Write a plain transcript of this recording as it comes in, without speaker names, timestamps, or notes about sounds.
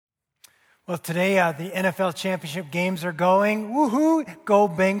Well, today the NFL championship games are going. Woohoo! Go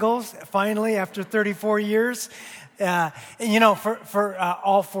Bengals! Finally, after 34 years. And for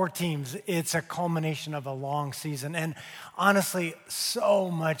all four teams, it's a culmination of a long season. And honestly,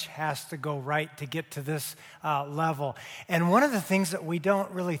 so much has to go right to get to this level. And one of the things that we don't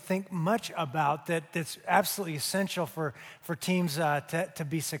really think much about that's absolutely essential for teams to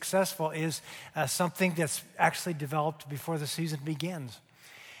be successful is something that's actually developed before the season begins.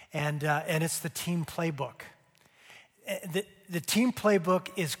 And it's the team playbook. The team playbook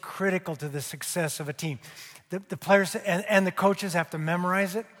is critical to the success of a team. The players and the coaches have to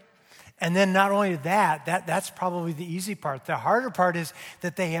memorize it. And then not only that's probably the easy part. The harder part is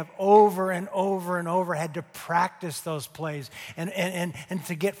that they have over and over and over had to practice those plays and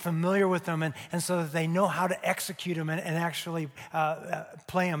to get familiar with them and so that they know how to execute them and actually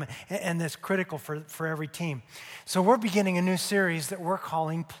play them. And that's critical for every team. So we're beginning a new series that we're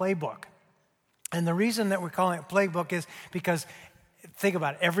calling Playbook. And the reason that we're calling it Playbook is because, think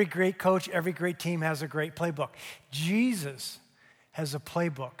about it, every great coach, every great team has a great playbook. Jesus has a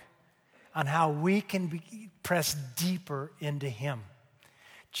playbook on how we can press deeper into Him.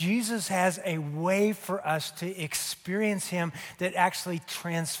 Jesus has a way for us to experience Him that actually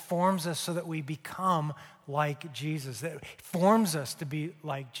transforms us so that we become like Jesus, that forms us to be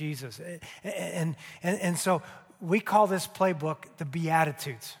like Jesus. And so we call this playbook the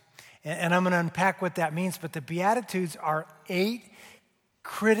Beatitudes. And I'm going to unpack what that means, but the Beatitudes are 8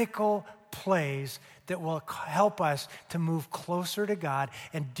 critical plays that will help us to move closer to God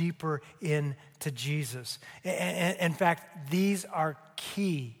and deeper into Jesus. In fact, these are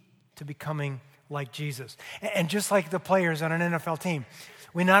key to becoming like Jesus. And just like the players on an NFL team,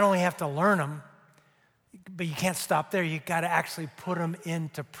 we not only have to learn them, but you can't stop there. You got to actually put them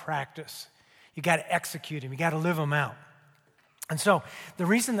into practice. You got to execute them. You got to live them out. And so the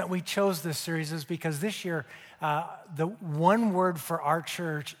reason that we chose this series is because this year, the one word for our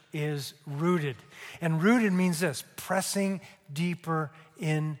church is rooted. And rooted means this: pressing deeper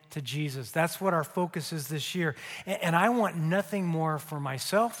into Jesus. That's what our focus is this year. And I want nothing more for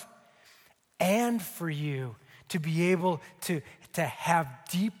myself and for you to be able to have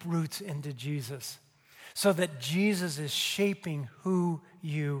deep roots into Jesus so that Jesus is shaping who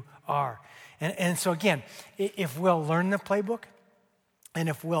you are. And so again, if we'll learn the playbook, and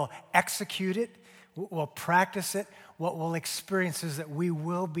if we'll execute it, we'll practice it, what we'll experience is that we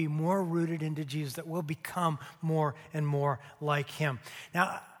will be more rooted into Jesus, that we'll become more and more like Him.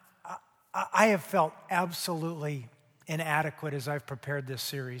 Now, I have felt absolutely inadequate as I've prepared this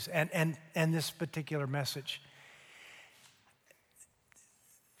series and this particular message.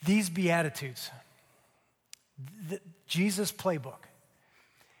 These Beatitudes, Jesus' playbook,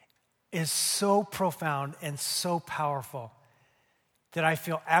 is so profound and so powerful that I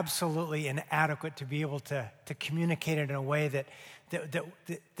feel absolutely inadequate to be able to communicate it in a way that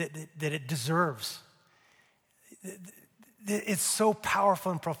it deserves. It's so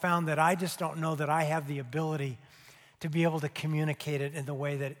powerful and profound that I just don't know that I have the ability to be able to communicate it in the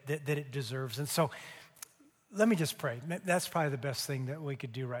way that it deserves. And so let me just pray. That's probably the best thing that we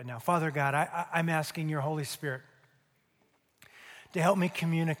could do right now. Father God, I'm asking your Holy Spirit to help me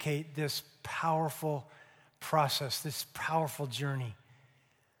communicate this powerful process, this powerful journey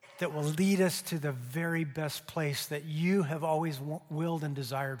that will lead us to the very best place that you have always willed and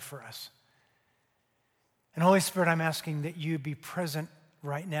desired for us. And Holy Spirit, I'm asking that you be present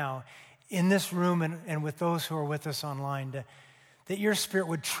right now in this room and with those who are with us online, that your Spirit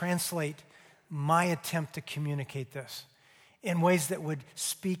would translate my attempt to communicate this in ways that would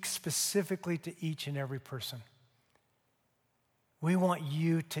speak specifically to each and every person. We want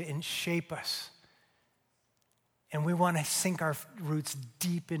you to shape us. And we want to sink our roots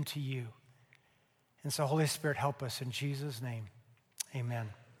deep into you. And so, Holy Spirit, help us in Jesus' name.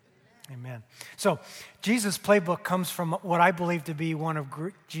 Amen. Amen. So, Jesus' playbook comes from what I believe to be one of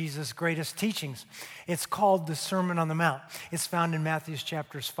Jesus' greatest teachings. It's called the Sermon on the Mount. It's found in Matthew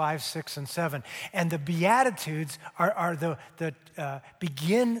chapters 5, 6, and 7. And the Beatitudes are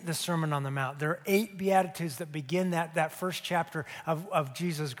begin the Sermon on the Mount. There are 8 Beatitudes that begin that first chapter of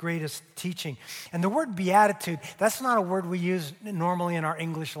Jesus' greatest teaching. And the word beatitude, that's not a word we use normally in our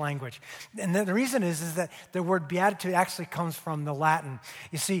English language. And the reason is that the word beatitude actually comes from the Latin.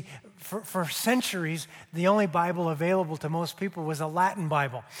 You see, for centuries, the only Bible available to most people was a Latin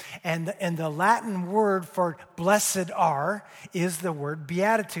Bible. And the Latin word for blessed are is the word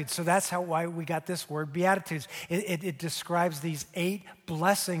beatitude. So that's why we got this word beatitudes. It describes these 8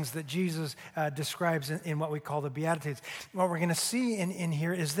 blessings that Jesus describes in what we call the Beatitudes. What we're going to see in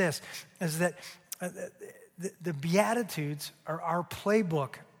here is that the Beatitudes are our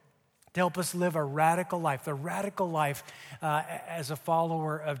playbook to help us live a radical life, the radical life as a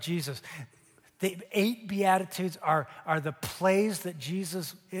follower of Jesus. The 8 Beatitudes are the plays that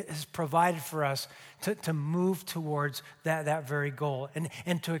Jesus has provided for us to move towards that very goal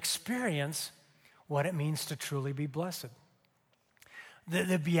and to experience what it means to truly be blessed.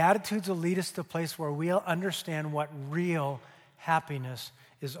 The Beatitudes will lead us to a place where we'll understand what real happiness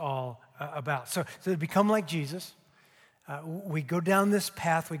is all about. So to become like Jesus, we go down this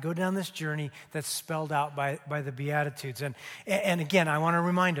path, we go down this journey that's spelled out by the Beatitudes. And again, I want to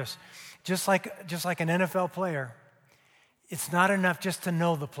remind us, just like an NFL player, it's not enough just to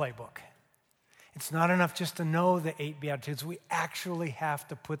know the playbook. It's not enough just to know the 8 Beatitudes. We actually have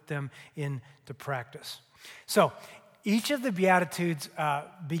to put them into practice. So each of the Beatitudes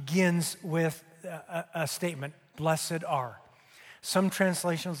begins with a statement, blessed are. Some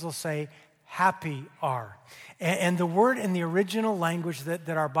translations will say, happy are. And the word in the original language that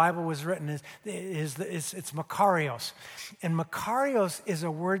our Bible was written is it's makarios. And makarios is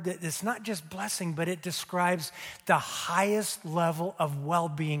a word that is not just blessing, but it describes the highest level of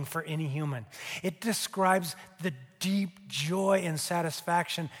well-being for any human. It describes the deep joy and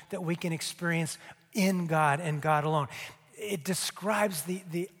satisfaction that we can experience in God and God alone. It describes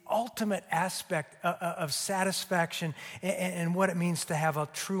the ultimate aspect of satisfaction and what it means to have a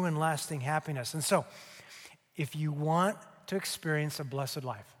true and lasting happiness. And so, if you want to experience a blessed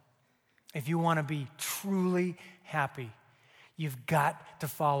life, if you want to be truly happy, you've got to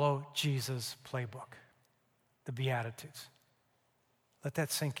follow Jesus' playbook, the Beatitudes. Let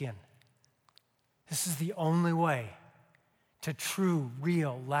that sink in. This is the only way to true,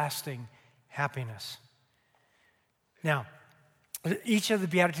 real, lasting happiness. Now, each of the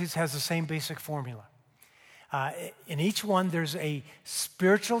Beatitudes has the same basic formula. In each one, there's a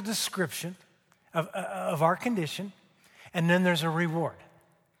spiritual description of our condition, and then there's a reward.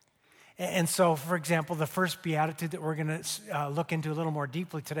 And so, for example, the first Beatitude that we're going to look into a little more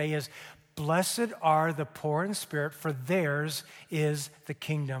deeply today is, blessed are the poor in spirit, for theirs is the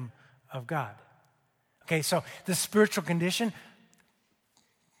kingdom of God. Okay, so the spiritual condition,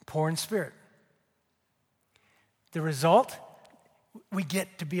 poor in spirit. The result, we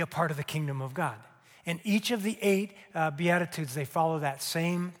get to be a part of the kingdom of God. And each of the 8 Beatitudes, they follow that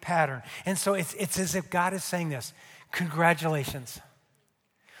same pattern. And so it's as if God is saying this, congratulations.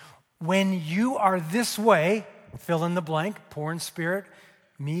 When you are this way, fill in the blank, poor in spirit,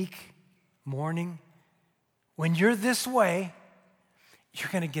 meek, mourning. When you're this way, you're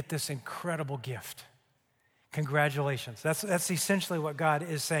going to get this incredible gift. Congratulations. That's essentially what God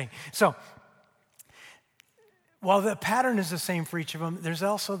is saying. So, while the pattern is the same for each of them, there's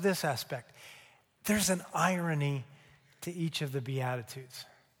also this aspect. There's an irony to each of the Beatitudes.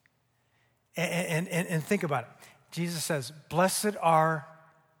 And think about it. Jesus says, blessed are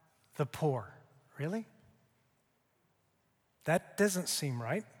the poor. Really? That doesn't seem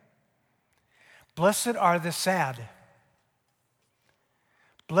right. Blessed are the sad.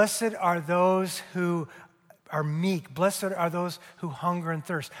 Blessed are those who are meek. Blessed are those who hunger and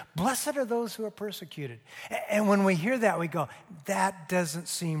thirst. Blessed are those who are persecuted. And when we hear that, we go, that doesn't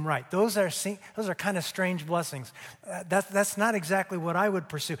seem right. Those are kind of strange blessings. That's not exactly what I would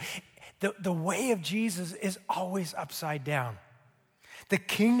pursue. The way of Jesus is always upside down. The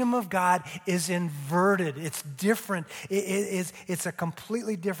kingdom of God is inverted. It's different. It's a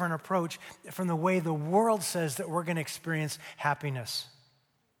completely different approach from the way the world says that we're going to experience happiness.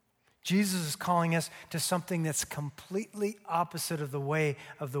 Jesus is calling us to something that's completely opposite of the way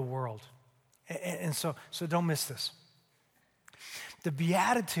of the world. And so don't miss this. The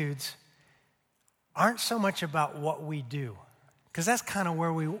Beatitudes aren't so much about what we do, because that's kind of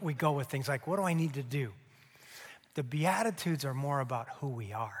where we go with things like, what do I need to do? The Beatitudes are more about who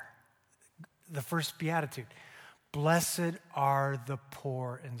we are. The first Beatitude, blessed are the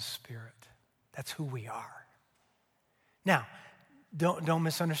poor in spirit. That's who we are. Now, don't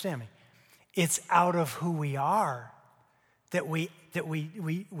misunderstand me. It's out of who we are that we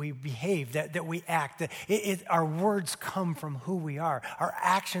behave, that we act. Our words come from who we are. Our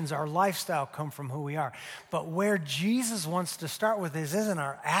actions, our lifestyle come from who we are. But where Jesus wants to start with isn't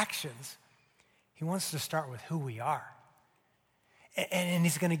our actions. He wants to start with who we are. And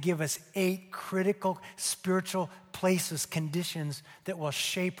he's going to give us 8 critical spiritual places, conditions that will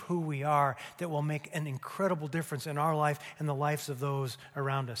shape who we are, that will make an incredible difference in our life and the lives of those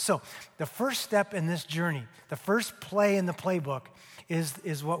around us. So the first step in this journey, the first play in the playbook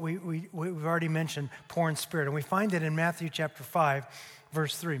is what we've already mentioned, poor in spirit. And we find it in Matthew chapter 5,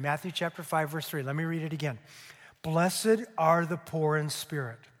 verse 3. Matthew chapter 5, verse 3. Let me read it again. Blessed are the poor in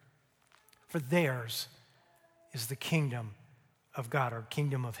spirit, for theirs is the kingdom of God, or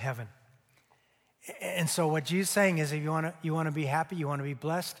kingdom of heaven. And so what Jesus is saying is if you want to be happy, you want to be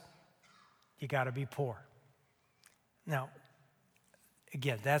blessed, you got to be poor. Now,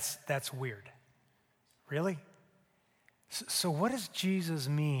 again, that's weird. Really? So what does Jesus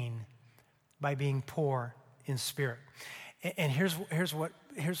mean by being poor in spirit? And here's what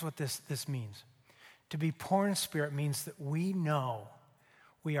this means. To be poor in spirit means that we know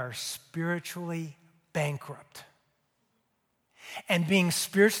we are spiritually bankrupt. And being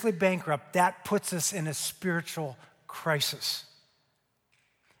spiritually bankrupt, that puts us in a spiritual crisis.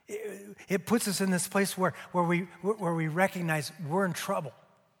 It puts us in this place where we recognize we're in trouble.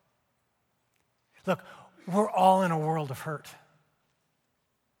 Look, we're all in a world of hurt.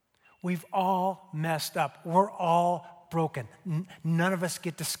 We've all messed up. We're all broken. None of us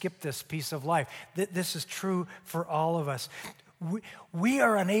get to skip this piece of life. This is true for all of us. We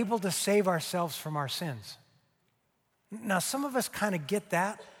are unable to save ourselves from our sins. Now, some of us kind of get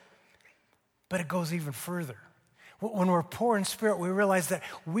that, but it goes even further. When we're poor in spirit, we realize that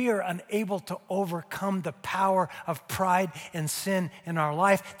we are unable to overcome the power of pride and sin in our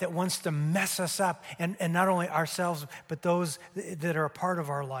life that wants to mess us up, and not only ourselves, but those that are a part of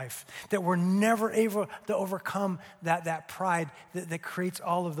our life. That we're never able to overcome that pride that creates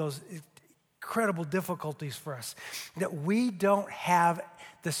all of those incredible difficulties for us. That we don't have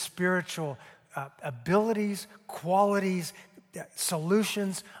the spiritual abilities, qualities,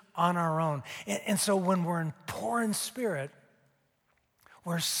 solutions on our own. And so when we're poor in spirit,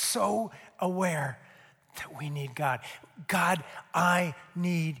 we're so aware that we need God. God, I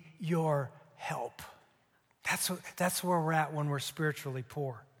need your help. That's where we're at when we're spiritually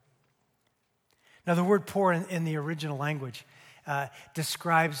poor. Now, the word poor in the original language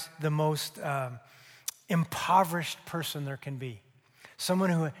describes the most impoverished person there can be.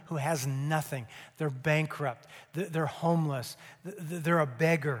 Someone who has nothing. They're bankrupt. They're homeless. They're a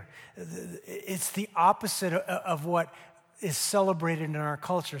beggar. It's the opposite of what is celebrated in our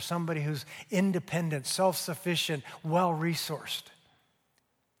culture. Somebody who's independent, self-sufficient, well-resourced.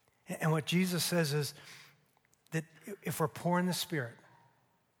 And what Jesus says is that if we're poor in the Spirit,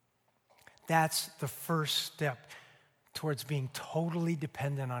 that's the first step towards being totally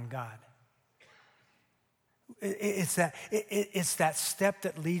dependent on God. It's that step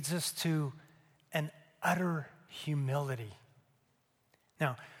that leads us to an utter humility.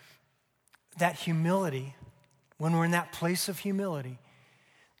 Now, that humility, when we're in that place of humility,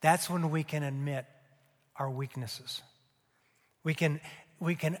 that's when we can admit our weaknesses. We can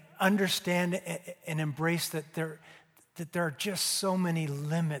understand and embrace that there are just so many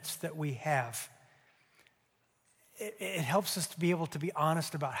limits that we have. It helps us to be able to be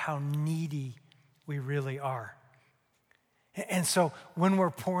honest about how needy we really are. And so when we're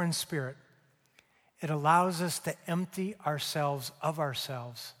poor in spirit, it allows us to empty ourselves of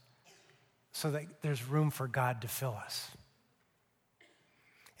ourselves so that there's room for God to fill us.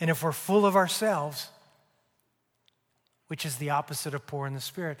 And if we're full of ourselves, which is the opposite of poor in the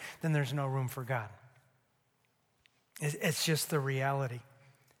spirit, then there's no room for God. It's just the reality.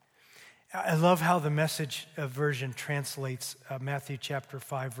 I love how the Message version translates Matthew chapter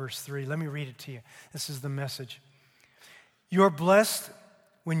 5, verse 3. Let me read it to you. This is the Message. You're blessed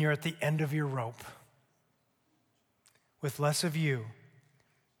when you're at the end of your rope. With less of you,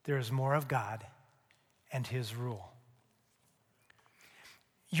 there is more of God and His rule.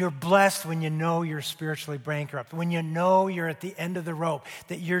 You're blessed when you know you're spiritually bankrupt, when you know you're at the end of the rope,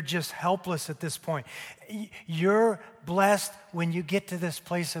 that you're just helpless at this point. You're blessed when you get to this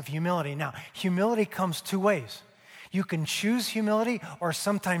place of humility. Now, humility comes two ways. You can choose humility, or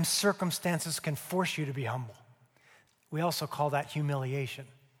sometimes circumstances can force you to be humble. We also call that humiliation.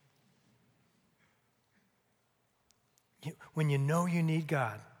 When you know you need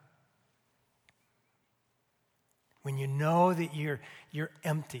God, when you know that you're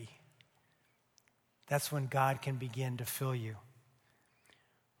empty, that's when God can begin to fill you.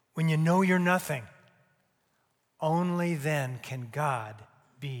 When you know you're nothing, only then can God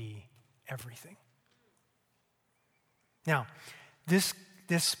be everything. Now, this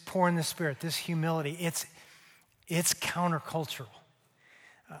poor in the Spirit, this humility, it's countercultural.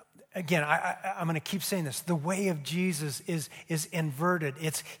 Again, I'm going to keep saying this. The way of Jesus is inverted.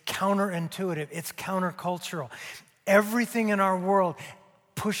 It's counterintuitive. It's countercultural. Everything in our world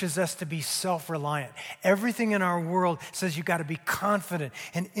pushes us to be self-reliant. Everything in our world says you got to be confident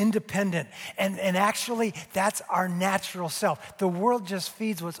and independent. And actually, that's our natural self. The world just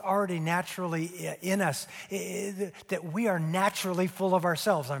feeds what's already naturally in us, that we are naturally full of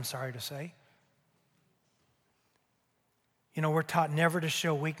ourselves, I'm sorry to say. You know, we're taught never to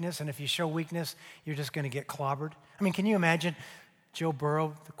show weakness, and if you show weakness, you're just going to get clobbered. I mean, can you imagine Joe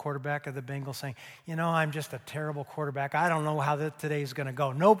Burrow, the quarterback of the Bengals, saying, I'm just a terrible quarterback. I don't know how today's going to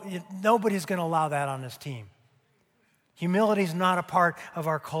go. Nobody's going to allow that on this team. Humility is not a part of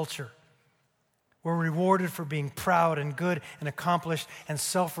our culture. We're rewarded for being proud and good and accomplished and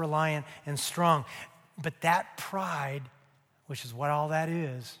self-reliant and strong. But that pride, which is what all that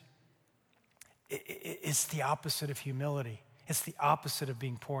is, it's the opposite of humility. It's the opposite of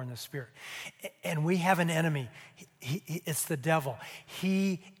being poor in the Spirit. And we have an enemy. It's the devil.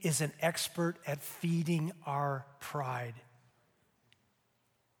 He is an expert at feeding our pride.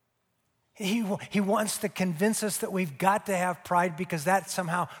 He wants to convince us that we've got to have pride because that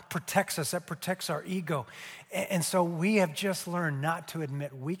somehow protects us. That protects our ego. And so we have just learned not to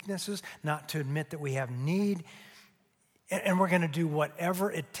admit weaknesses, not to admit that we have need. And we're going to do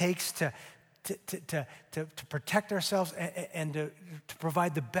whatever it takes to protect ourselves and to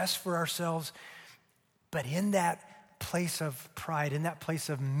provide the best for ourselves. But in that place of pride, in that place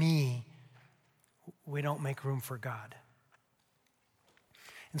of me, we don't make room for God.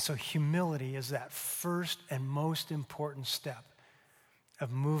 And so humility is that first and most important step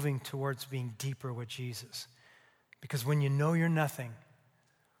of moving towards being deeper with Jesus. Because when you know you're nothing,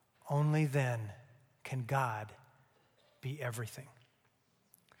 only then can God be everything.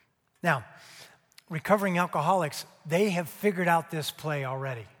 Now, recovering alcoholics, they have figured out this play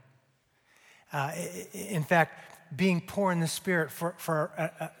already. In fact, being poor in the Spirit for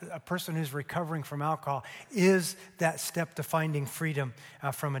a person who's recovering from alcohol is that step to finding freedom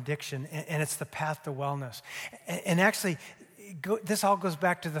from addiction, and it's the path to wellness. And actually, this all goes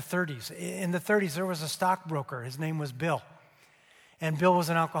back to the 30s. In the 30s, there was a stockbroker. His name was Bill, and Bill was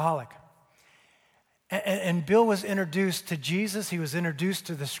an alcoholic. And Bill was introduced to Jesus. He was introduced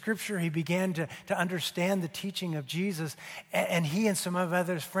to the Scripture. He began to understand the teaching of Jesus. And he and some of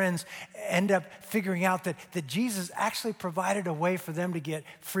his friends end up figuring out that Jesus actually provided a way for them to get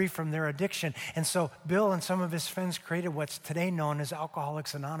free from their addiction. And so Bill and some of his friends created what's today known as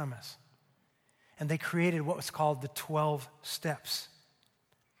Alcoholics Anonymous. And they created what was called the 12 Steps.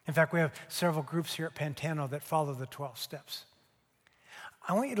 In fact, we have several groups here at Pantano that follow the 12 Steps.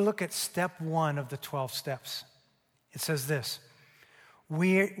 I want you to look at step 1 of the 12 steps. It says this: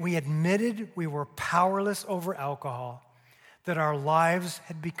 we admitted we were powerless over alcohol, that our lives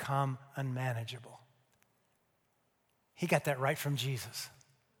had become unmanageable. He got that right from Jesus.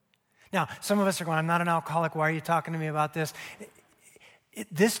 Now, some of us are going, I'm not an alcoholic. Why are you talking to me about this?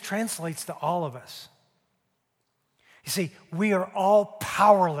 This translates to all of us. You see, we are all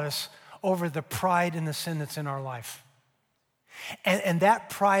powerless over the pride and the sin that's in our life. And that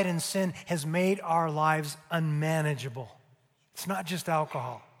pride and sin has made our lives unmanageable. It's not just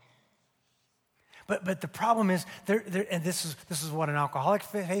alcohol. But the problem is, and this is what an alcoholic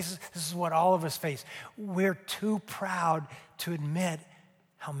faces, this is what all of us face. We're too proud to admit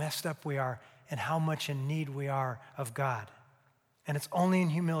how messed up we are and how much in need we are of God. And it's only in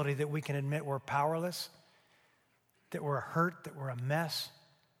humility that we can admit we're powerless, that we're hurt, that we're a mess,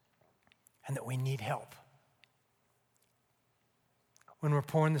 and that we need help. When we're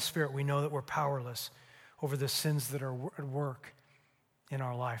poor in the Spirit, we know that we're powerless over the sins that are at work in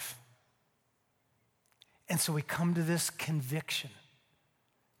our life. And so we come to this conviction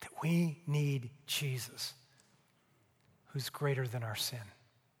that we need Jesus, who's greater than our sin.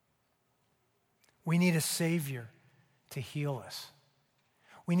 We need a Savior to heal us.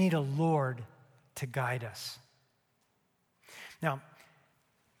 We need a Lord to guide us. Now,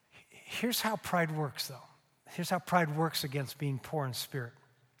 here's how pride works, though. Here's how pride works against being poor in spirit.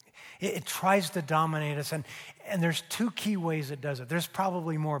 It tries to dominate us, and there's 2 key ways it does it. There's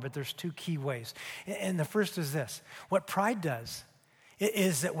probably more, but there's 2 key ways. And the first is this. What pride does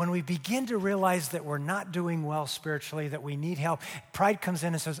is that when we begin to realize that we're not doing well spiritually, that we need help, pride comes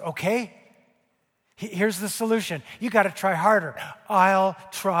in and says, okay, here's the solution. You got to try harder. I'll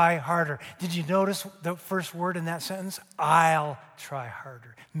try harder. Did you notice the first word in that sentence? I'll try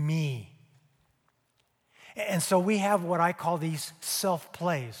harder. Me. And so we have what I call these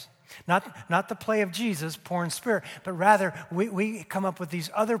self-plays. Not the play of Jesus, poor in spirit, but rather we come up with these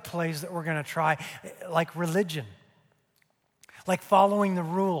other plays that we're going to try, like religion, like following the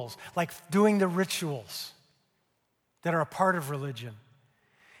rules, like doing the rituals that are a part of religion,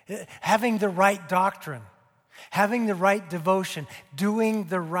 having the right doctrine, having the right devotion, doing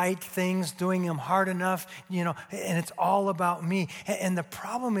the right things, doing them hard enough, and it's all about me. And the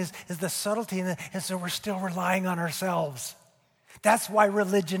problem is the subtlety, and so we're still relying on ourselves. That's why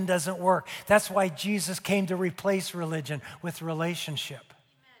religion doesn't work. That's why Jesus came to replace religion with relationship.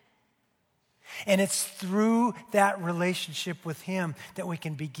 Amen. And it's through that relationship with Him that we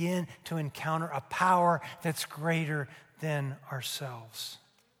can begin to encounter a power that's greater than ourselves.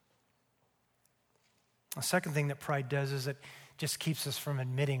 The second thing that pride does is it just keeps us from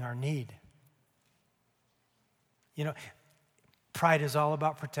admitting our need. You know, pride is all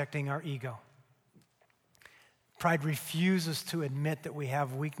about protecting our ego. Pride refuses to admit that we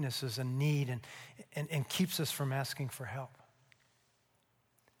have weaknesses and need and keeps us from asking for help.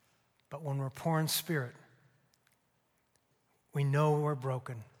 But when we're poor in spirit, we know we're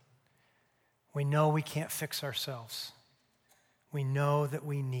broken. We know we can't fix ourselves. We know that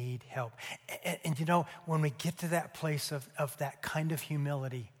we need help. And you know, when we get to that place of that kind of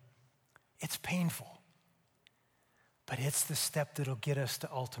humility, it's painful. But it's the step that'll get us to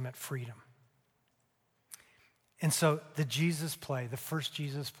ultimate freedom. And so the first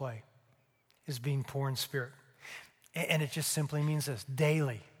Jesus play, is being poor in spirit. And it just simply means this: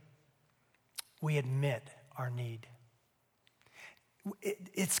 daily, we admit our need.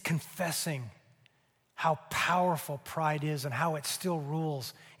 It's confessing how powerful pride is and how it still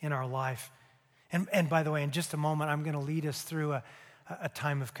rules in our life. And by the way, in just a moment, I'm going to lead us through a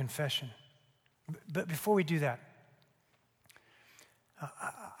time of confession. But before we do that,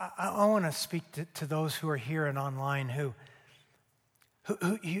 I want to speak to those who are here and online who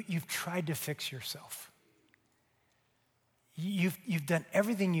you've tried to fix yourself. You've done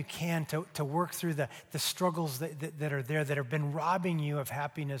everything you can to work through the struggles that are there that have been robbing you of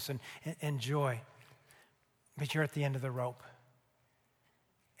happiness and joy. But you're at the end of the rope.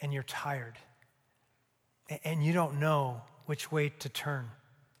 And you're tired. And you don't know which way to turn.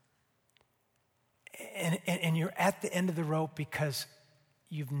 And you're at the end of the rope because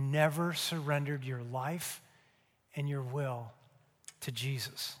you've never surrendered your life and your will to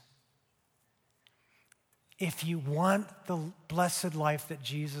Jesus. If you want the blessed life that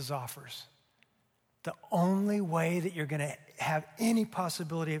Jesus offers, the only way that you're going to have any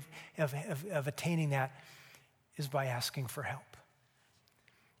possibility of attaining that is by asking for help,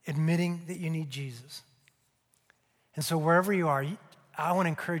 admitting that you need Jesus. And so wherever you are, I want to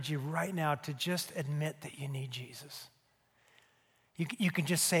encourage you right now to just admit that you need Jesus. You can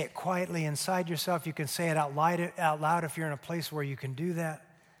just say it quietly inside yourself. You can say it out loud if you're in a place where you can do that.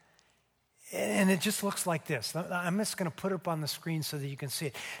 And it just looks like this. I'm just going to put it up on the screen so that you can see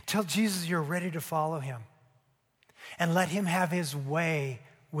it. Tell Jesus you're ready to follow him. And let him have his way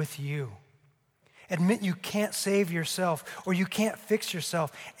with you. Admit you can't save yourself or you can't fix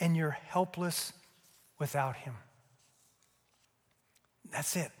yourself and you're helpless without him.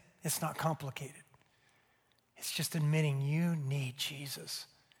 That's it. It's not complicated. It's just admitting you need Jesus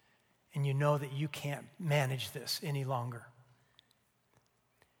and you know that you can't manage this any longer.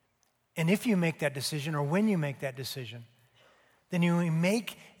 And if you make that decision, or when you make that decision, then you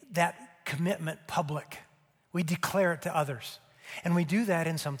make that commitment public. We declare it to others. And we do that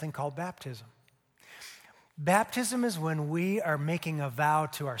in something called baptism. Baptism is when we are making a vow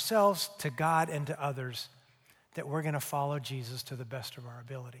to ourselves, to God, and to others that we're going to follow Jesus to the best of our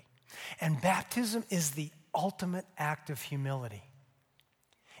ability. And baptism is the ultimate act of humility.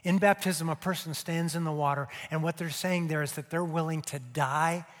 In baptism, a person stands in the water, and what they're saying there is that they're willing to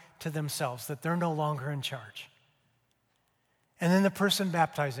die to themselves, that they're no longer in charge. And then the person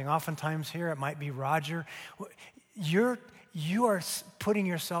baptizing, oftentimes here it might be Roger, you are putting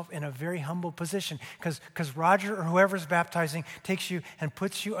yourself in a very humble position because Roger or whoever's baptizing takes you and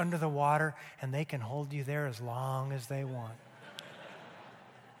puts you under the water and they can hold you there as long as they want.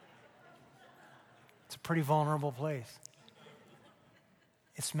 It's a pretty vulnerable place.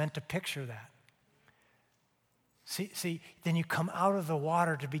 It's meant to picture that. See, then you come out of the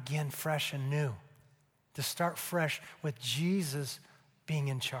water to begin fresh and new, to start fresh with Jesus being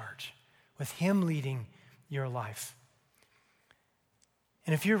in charge, with him leading your life.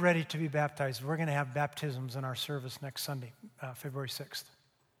 And if you're ready to be baptized, we're going to have baptisms in our service next Sunday, February 6th.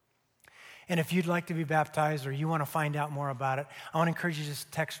 And if you'd like to be baptized or you want to find out more about it, I want to encourage you to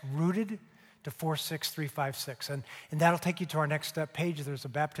just text ROOTED to 46356. And that'll take you to our next page. There's a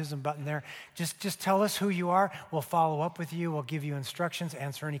baptism button there. Just tell us who you are. We'll follow up with you. We'll give you instructions,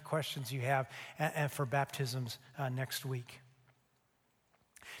 answer any questions you have for baptisms next week.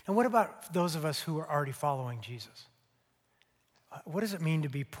 Now, what about those of us who are already following Jesus? What does it mean to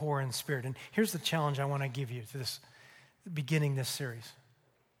be poor in spirit? And here's the challenge I want to give you to this beginning this series.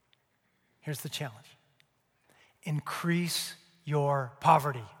 Here's the challenge. Increase your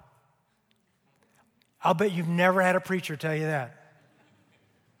poverty. I'll bet you've never had a preacher tell you that.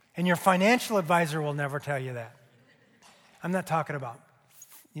 And your financial advisor will never tell you that. I'm not talking about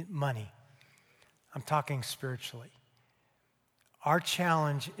money. I'm talking spiritually. Our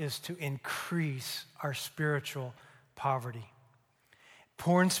challenge is to increase our spiritual poverty.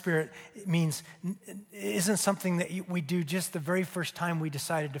 Poor in spirit means isn't something that we do just the very first time we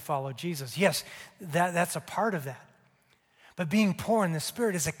decided to follow Jesus. Yes, that's a part of that. But being poor in the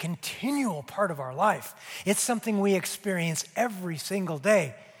spirit is a continual part of our life. It's something we experience every single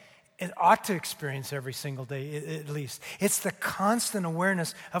day. It ought to experience every single day, at least. It's the constant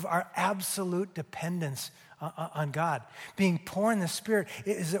awareness of our absolute dependence on God. Being poor in the spirit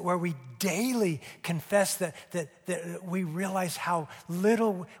is where we daily confess that we realize how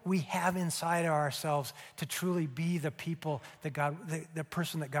little we have inside of ourselves to truly be the people that God, the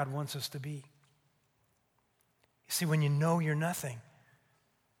person that God wants us to be. You see, when you know you're nothing,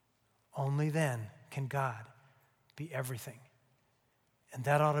 only then can God be everything. And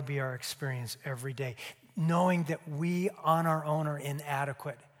that ought to be our experience every day, knowing that we on our own are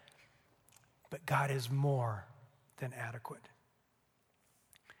inadequate, but God is more than adequate.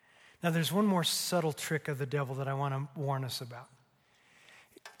 Now, there's one more subtle trick of the devil that I want to warn us about.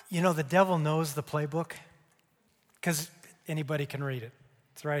 You know, the devil knows the playbook because anybody can read it.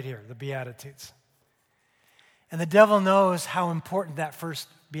 It's right here, the Beatitudes. And the devil knows how important that first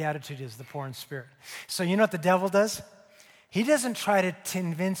beatitude is, the poor in spirit. So you know what the devil does? He doesn't try to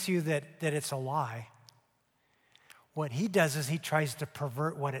convince you that it's a lie. What he does is he tries to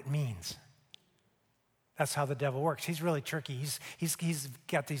pervert what it means. That's how the devil works. He's really tricky. He's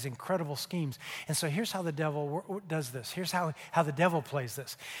got these incredible schemes. And so here's how the devil does this. Here's how the devil plays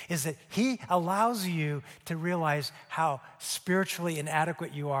this, is that he allows you to realize how spiritually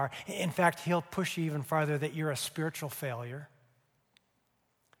inadequate you are. In fact, he'll push you even farther that you're a spiritual failure.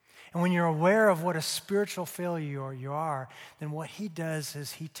 And when you're aware of what a spiritual failure you are, then what he does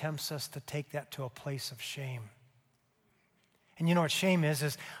is he tempts us to take that to a place of shame. And you know what shame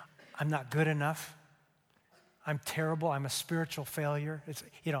is I'm not good enough. I'm terrible. I'm a spiritual failure. It's,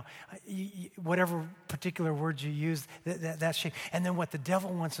 whatever particular words you use, that's shame. And then what the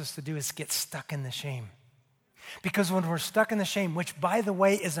devil wants us to do is get stuck in the shame. Because when we're stuck in the shame, which by the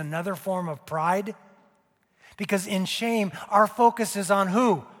way is another form of pride, because in shame, our focus is on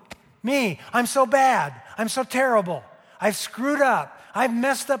who? Me. I'm so bad. I'm so terrible. I've screwed up. I've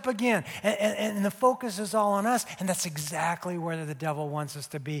messed up again. And the focus is all on us. And that's exactly where the devil wants us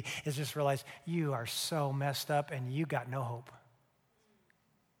to be, is just realize you are so messed up and you got no hope.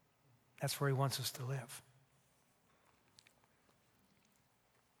 That's where he wants us to live.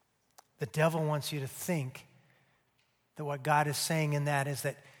 The devil wants you to think that what God is saying in that is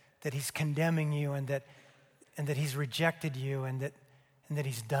that he's condemning you and that he's rejected you and that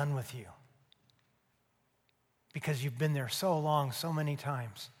he's done with you. Because you've been there so long, so many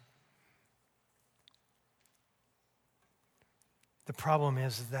times. The problem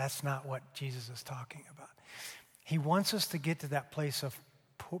is that's not what Jesus is talking about. He wants us to get to that place of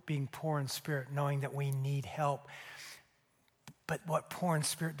being poor in spirit, knowing that we need help. But what poor in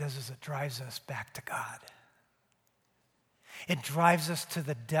spirit does is it drives us back to God. It drives us to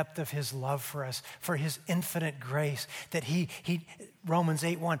the depth of his love for us, for his infinite grace, that he Romans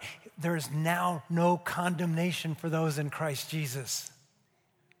 8:1, there is now no condemnation for those in Christ Jesus.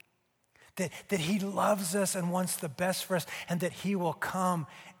 That he loves us and wants the best for us, and that he will come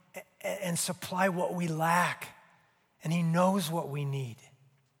and supply what we lack, and he knows what we need.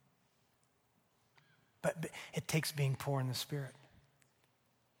 But it takes being poor in the Spirit.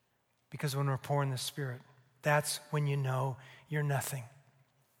 Because when we're poor in the Spirit, that's when you know you're nothing.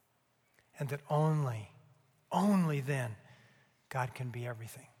 And that only then God can be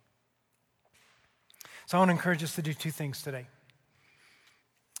everything. So I want to encourage us to do two things today.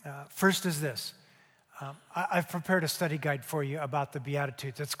 First is this. I've prepared a study guide for you about the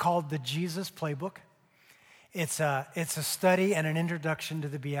Beatitudes. It's called the Jesus Playbook. It's a study and an introduction to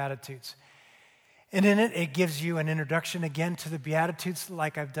the Beatitudes. And in it, it gives you an introduction again to the Beatitudes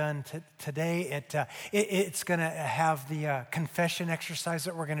like I've done today. It's going to have the confession exercise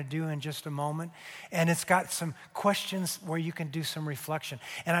that we're going to do in just a moment. And it's got some questions where you can do some reflection.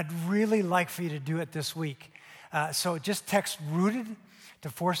 And I'd really like for you to do it this week. So just text ROOTED to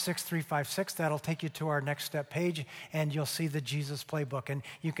 46356. That'll take you to our next step page, and you'll see the Jesus Playbook. And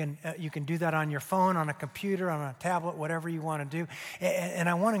you can do that on your phone, on a computer, on a tablet, whatever you want to do. And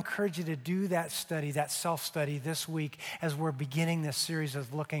I want to encourage you to do that study, that self-study this week as we're beginning this series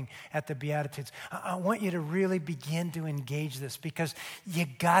of looking at the Beatitudes. I want you to really begin to engage this, because you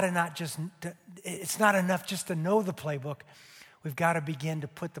got to it's not enough just to know the playbook. We've got to begin to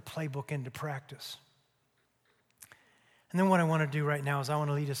put the playbook into practice. And then what I want to do right now is I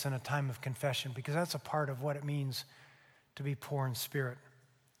want to lead us in a time of confession, because that's a part of what it means to be poor in spirit.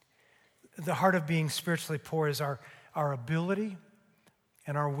 The heart of being spiritually poor is our ability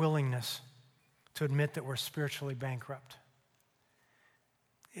and our willingness to admit that we're spiritually bankrupt.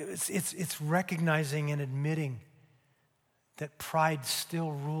 It's recognizing and admitting that pride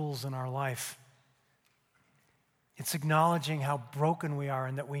still rules in our life. It's acknowledging how broken we are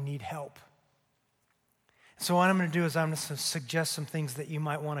and that we need help. So what I'm going to do is I'm going to suggest some things that you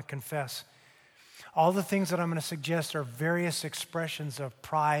might want to confess. All the things that I'm going to suggest are various expressions of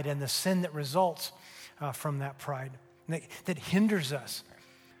pride and the sin that results from that pride, that hinders us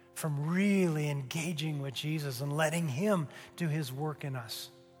from really engaging with Jesus and letting him do his work in us.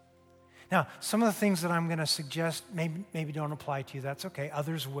 Now, some of the things that I'm going to suggest maybe don't apply to you. That's okay.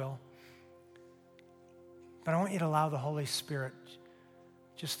 Others will. But I want you to allow the Holy Spirit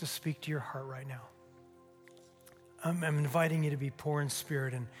just to speak to your heart right now. I'm inviting you to be poor in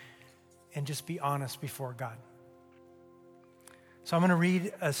spirit and just be honest before God. So I'm going to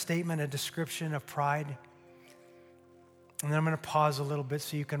read a statement, a description of pride. And then I'm going to pause a little bit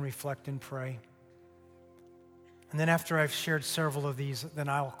so you can reflect and pray. And then after I've shared several of these, then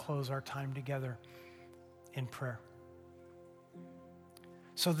I'll close our time together in prayer.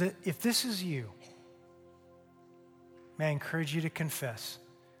 So that if this is you, may I encourage you to confess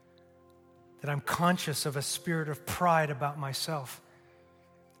that I'm conscious of a spirit of pride about myself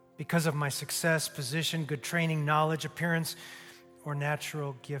because of my success, position, good training, knowledge, appearance, or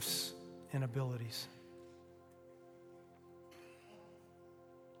natural gifts and abilities.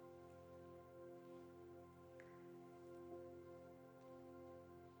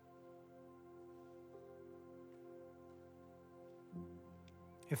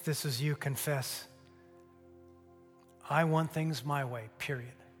 If this is you, confess, I want things my way,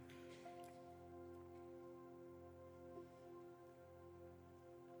 period.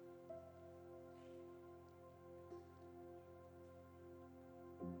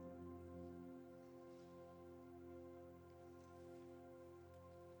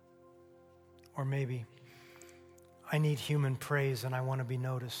 Or maybe, I need human praise and I want to be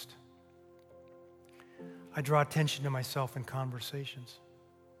noticed. I draw attention to myself in conversations.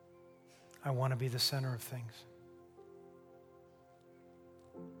 I want to be the center of things.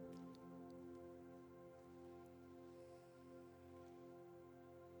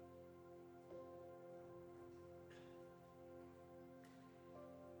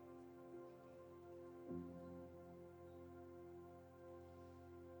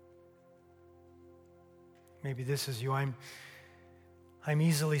 Maybe this is you. I'm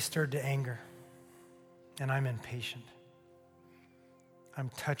easily stirred to anger, and I'm impatient. I'm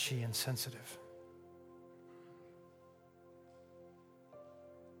touchy and sensitive.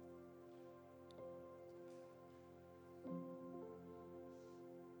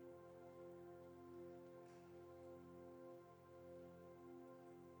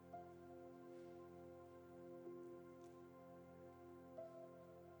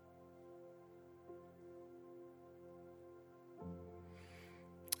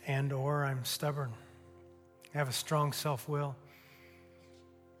 Or I'm stubborn. I have a strong self-will.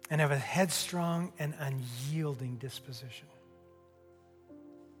 And have a headstrong and unyielding disposition.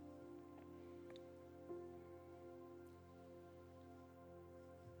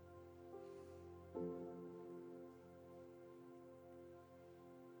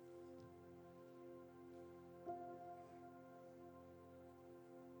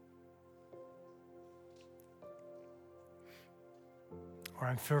 Or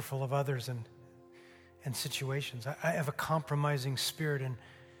I'm fearful of others and situations. I have a compromising spirit and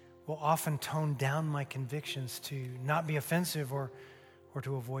will often tone down my convictions to not be offensive or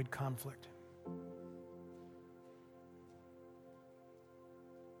to avoid conflict.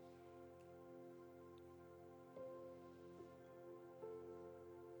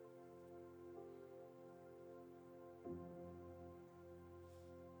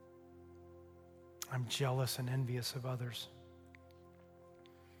 I'm jealous and envious of others.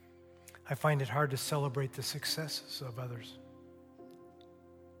 I find it hard to celebrate the successes of others.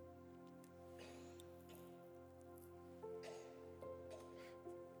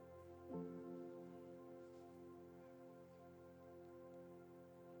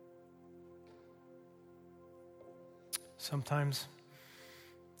 Sometimes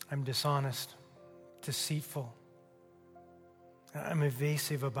I'm dishonest, deceitful. I'm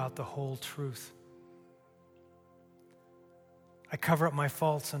evasive about the whole truth. I cover up my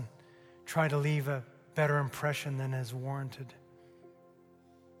faults and try to leave a better impression than is warranted.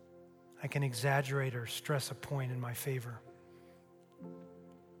 I can exaggerate or stress a point in my favor.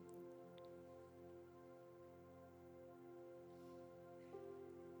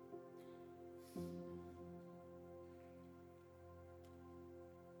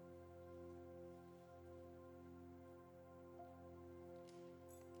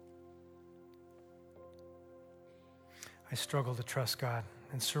 I struggle to trust God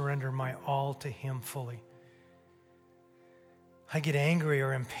and surrender my all to Him fully. I get angry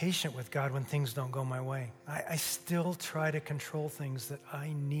or impatient with God when things don't go my way. I still try to control things that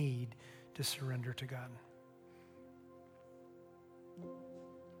I need to surrender to God.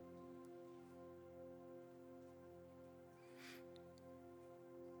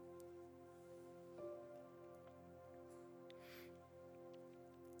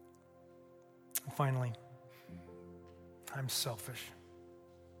 Finally, I'm selfish.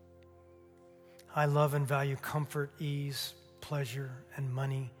 I love and value comfort, ease, pleasure, and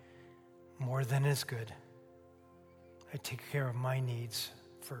money more than is good. I take care of my needs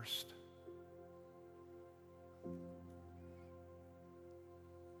first.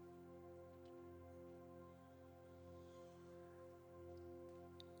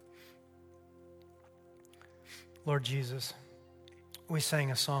 Lord Jesus, we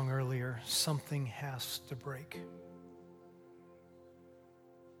sang a song earlier, something has to break.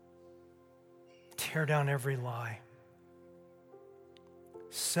 Tear down every lie.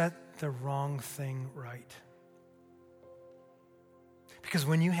 Set the wrong thing right. Because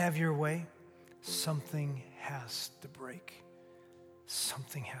when you have your way, something has to break.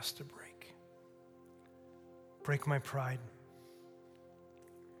 Something has to break. Break my pride.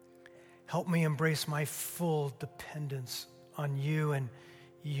 Help me embrace my full dependence on you and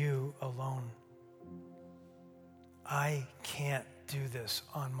you alone. I can't do this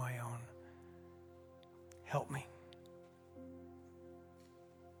on my own. Help me.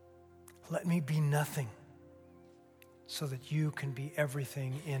 Let me be nothing so that you can be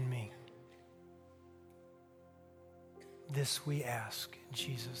everything in me. This we ask in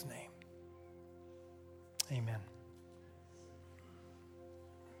Jesus' name. Amen.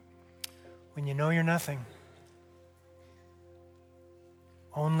 When you know you're nothing,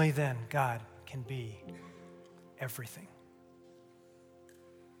 only then God can be everything.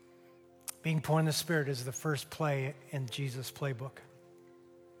 Being poor in the Spirit is the first play in Jesus' playbook.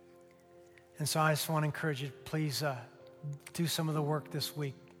 And so I just want to encourage you, please do some of the work this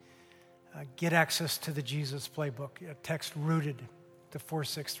week. Get access to the Jesus playbook. Text rooted to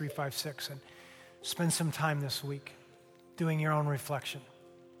 46356 and spend some time this week doing your own reflection.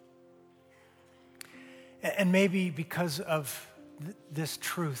 And maybe because of this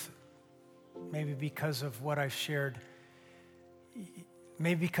truth, maybe because of what I've shared,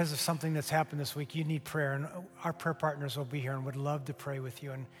 maybe because of something that's happened this week, you need prayer. And our prayer partners will be here and would love to pray with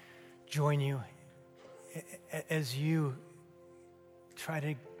you and join you as you try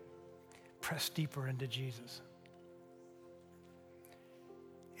to press deeper into Jesus.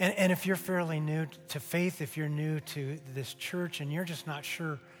 And if you're fairly new to faith, if you're new to this church and you're just not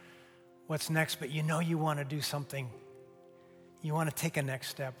sure what's next, but you know you want to do something, you want to take a next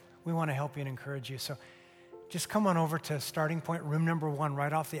step, we want to help you and encourage you. So just come on over to Starting Point, room number 1,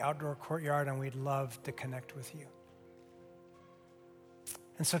 right off the outdoor courtyard, and we'd love to connect with you.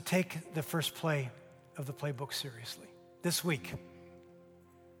 And so take the first play of the playbook seriously. This week,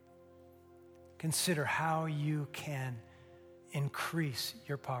 consider how you can increase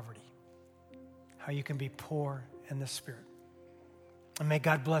your poverty, how you can be poor in the Spirit. And may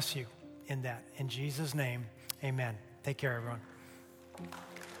God bless you in that. In Jesus' name, amen. Take care, everyone.